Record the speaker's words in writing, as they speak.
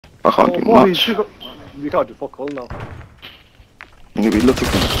I can't do much. You can't do fuck all now. Maybe look at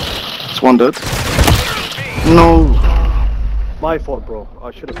him. It's one dead. No. My fault, bro.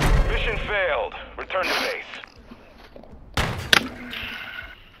 I should have. Mission failed. Return to base.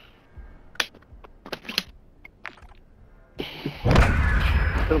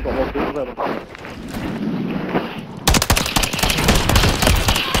 Should've got more people there.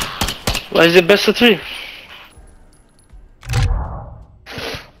 Why is it best of 3?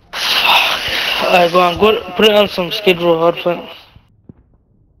 Alright, go on, put it on some Skid Row hardpoint.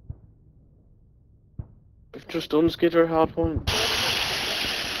 We've just done Skid Row hardpoint.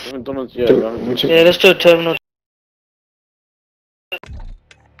 We haven't done it yet, right? Yeah, let's do a terminal.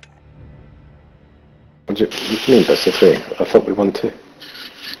 What do you mean best of 3? I thought we won 2.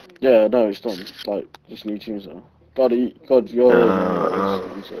 Yeah, no, it's done. It's like, just new teams now. God, you're...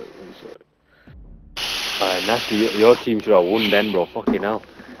 Nasty, your team should have won then, bro. Fucking hell.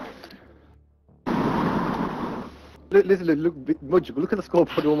 Listen, look, Mudge, look at the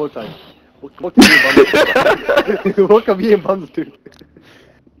scoreboard one more time. What can you and Buns? What can me and Buns do?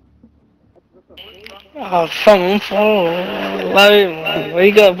 Oh, fun, why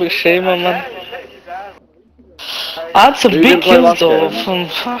you got a bit shame on, man? That's a big kill though.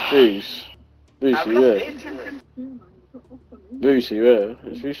 Boost, you there? Boost, you there?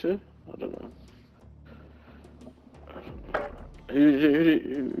 Is Boost there? I don't know.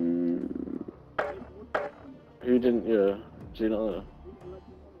 Who didn't, yeah, is he not there?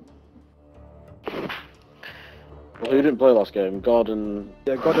 Well, who didn't play last game? God and...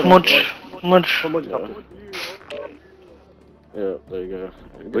 Yeah, God and... Mudge. Yeah. Yeah, there you go.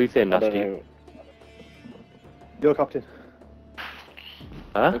 What are you saying, Nasty? You're captain.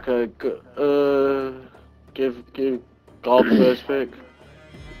 Huh? Okay, give God first pick.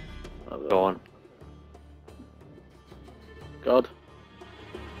 Go on. God.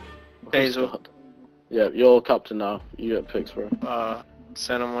 Hazel. Yeah, you're captain now. You get picks, bro.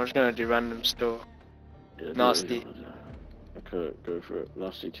 Send him. I'm just gonna do random stuff. Yeah, Nasty. Okay, go for it.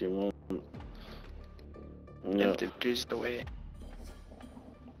 Nasty team 1. Yeah. Yeah. To boost the way.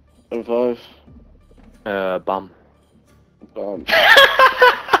 M5. Bam. Bam.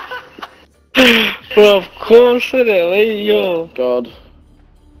 Bro, of course it is, yo. God.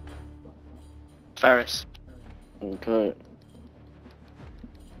 Ferris. Okay.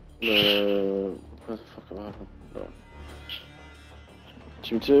 Where the fuck am I? No.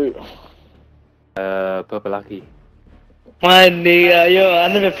 Team 2. Purple Lucky. My nigga, yo, I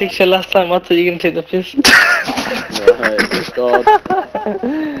never picked you last time. I thought you were gonna take the piss. Right, God.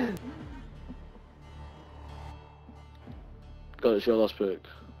 God, it's your last pick.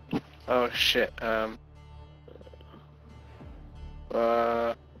 Oh shit.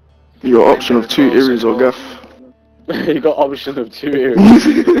 Your option of 2 Eries or Gaff. You got option of 2 ears.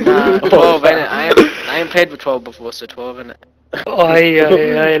 12 innit? I ain't played with 12 before, so 12 innit? Oh,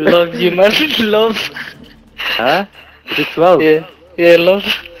 I love you, man. Love. Huh? Is it 12? Yeah, love.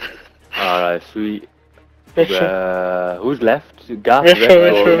 Alright, sweet. Retro. Who's left? Gaff,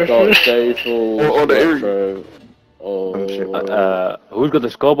 Retro. God, Faithful, Or the Retro, or... who's got the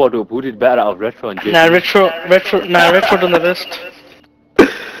scoreboard up? Who did better out of Retro and JP? Nah, retro done the best.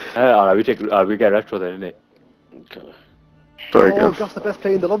 Alright, we get Retro then, innit? Okay. Sorry, Oh, Gaff. Gaff's the best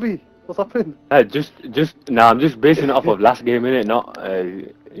player in the lobby. What's happening? I'm just basing it off of last game, innit? Not,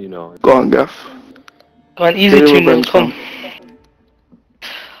 you know. Go on, Gaff. Go on, easy Get your 2-0, revenge, come.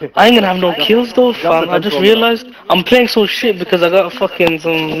 I ain't gonna have no kills though, fam. I just realized I'm playing so shit because I got fucking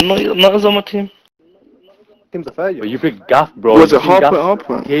some nutters on my team. Team's a fair, yo. But you picked Gaff, bro. Was You it picked Gaff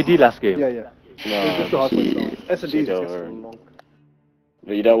hardpoint? KD last game. Yeah. No, Just hard point. S&D is just over. long.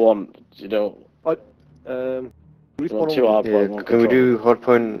 But you don't want... You don't... You want 2 hard Yeah, point, can we do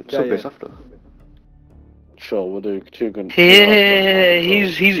hardpoint subbase yeah. after? Sure, we'll do 2 good... Yeah,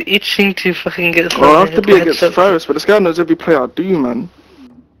 he's itching to fucking get some. Well, I have to be against Ferris, but this guy knows every play I do, man.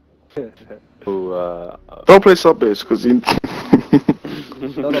 Who, Don't play sub-base, because he...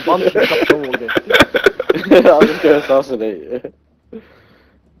 No, Buns should stop trouble all day. I was just gonna assassinate.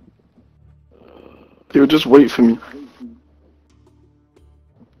 he would just wait for me.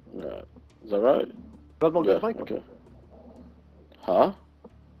 Right. Is that right? Well, Yeah, okay. Huh?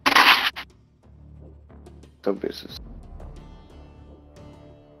 Subbases.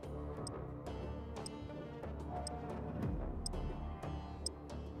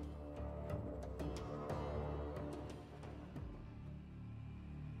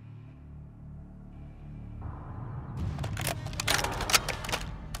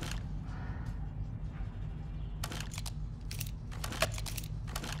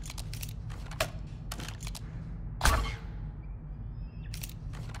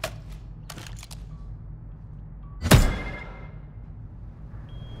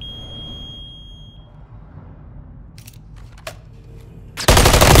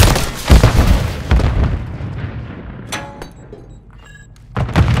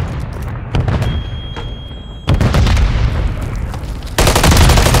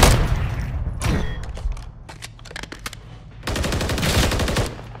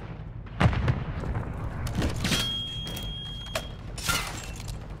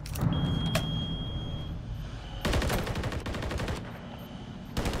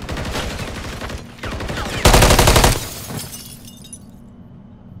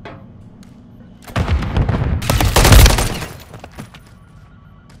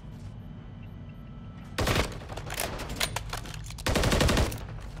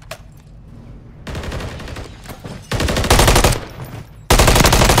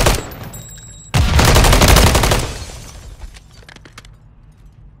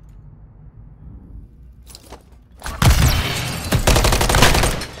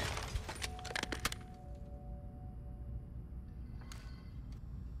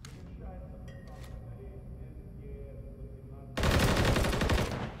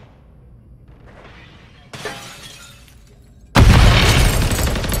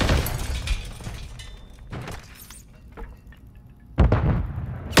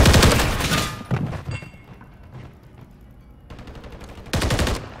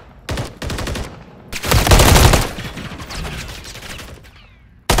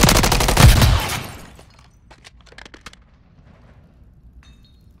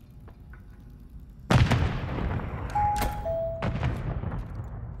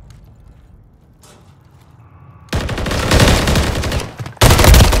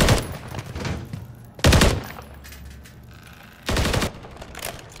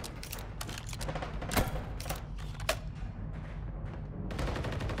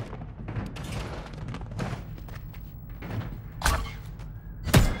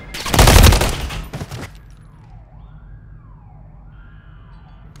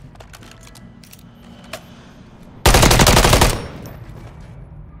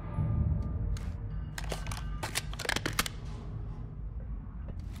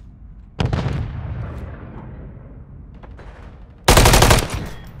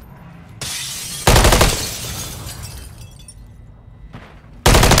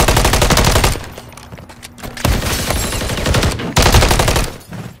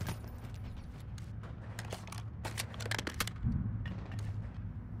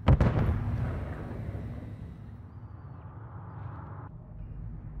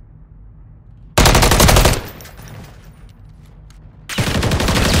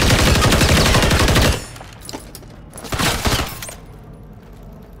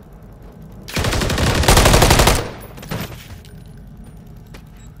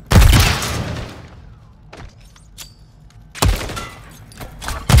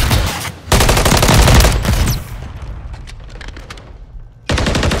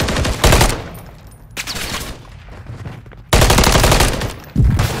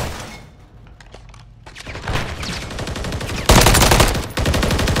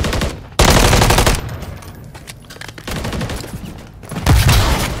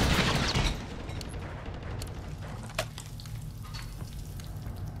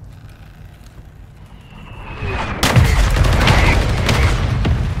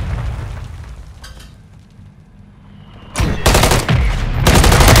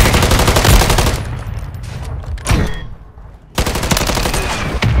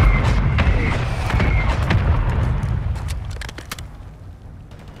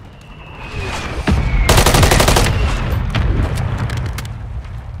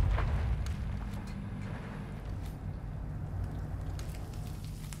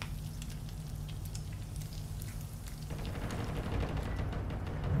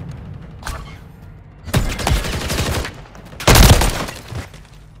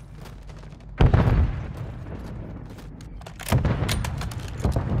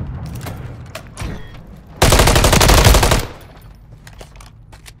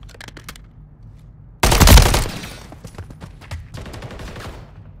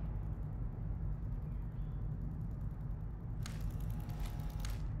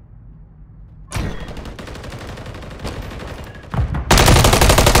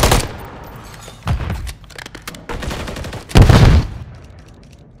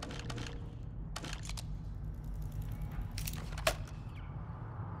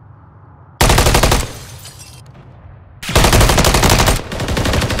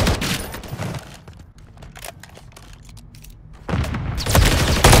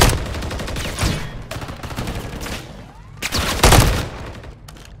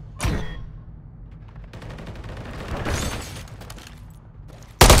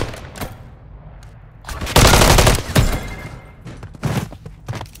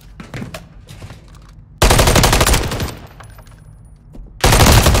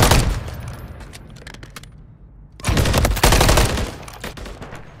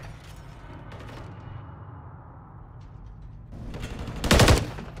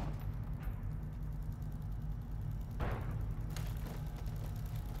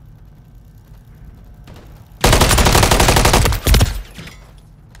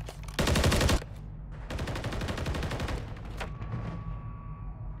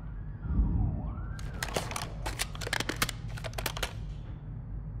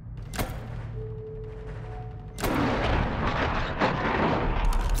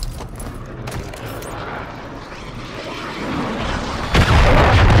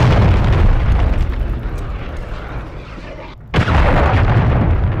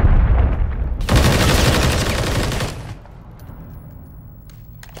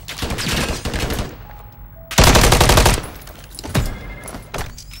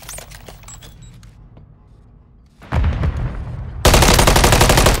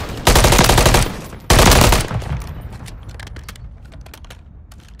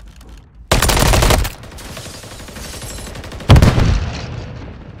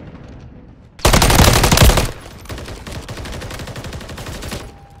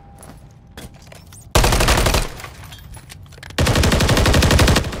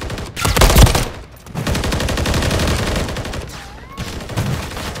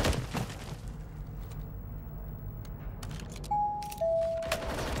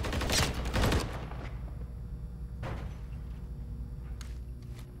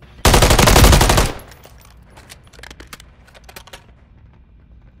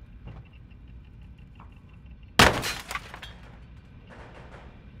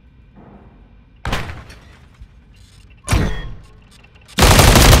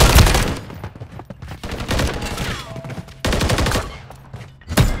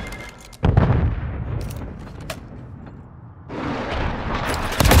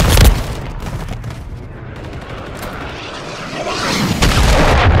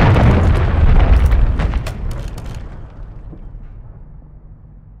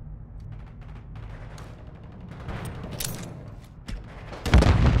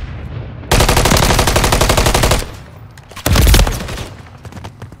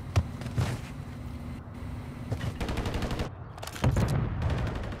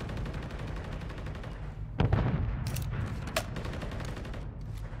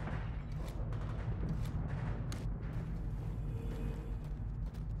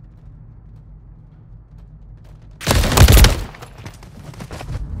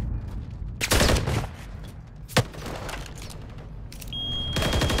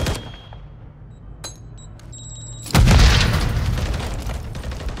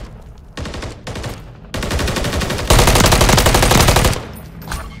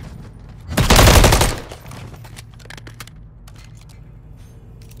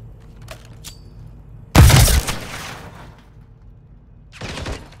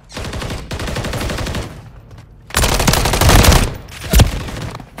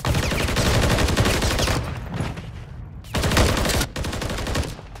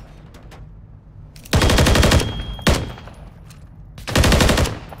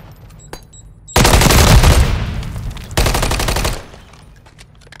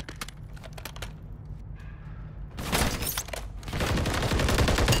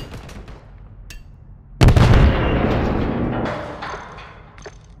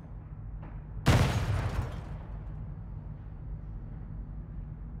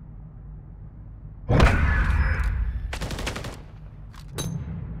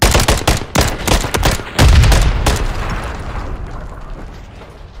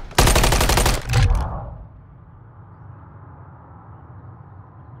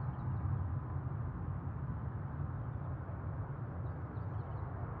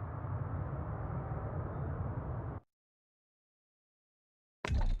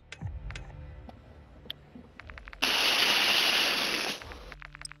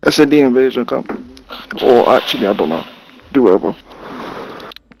 SAD invasion, come. Or actually, I don't know. Do whatever.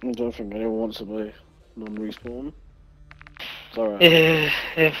 I don't think anyone wants to play non-respawn. It's alright.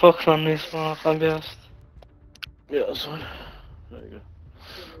 Yeah, fuck on this one, I can't be asked. Yeah, that's fine. There you go.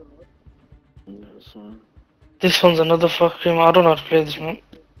 Yeah, that's fine. This one's another fucking, I don't know how to play this, man.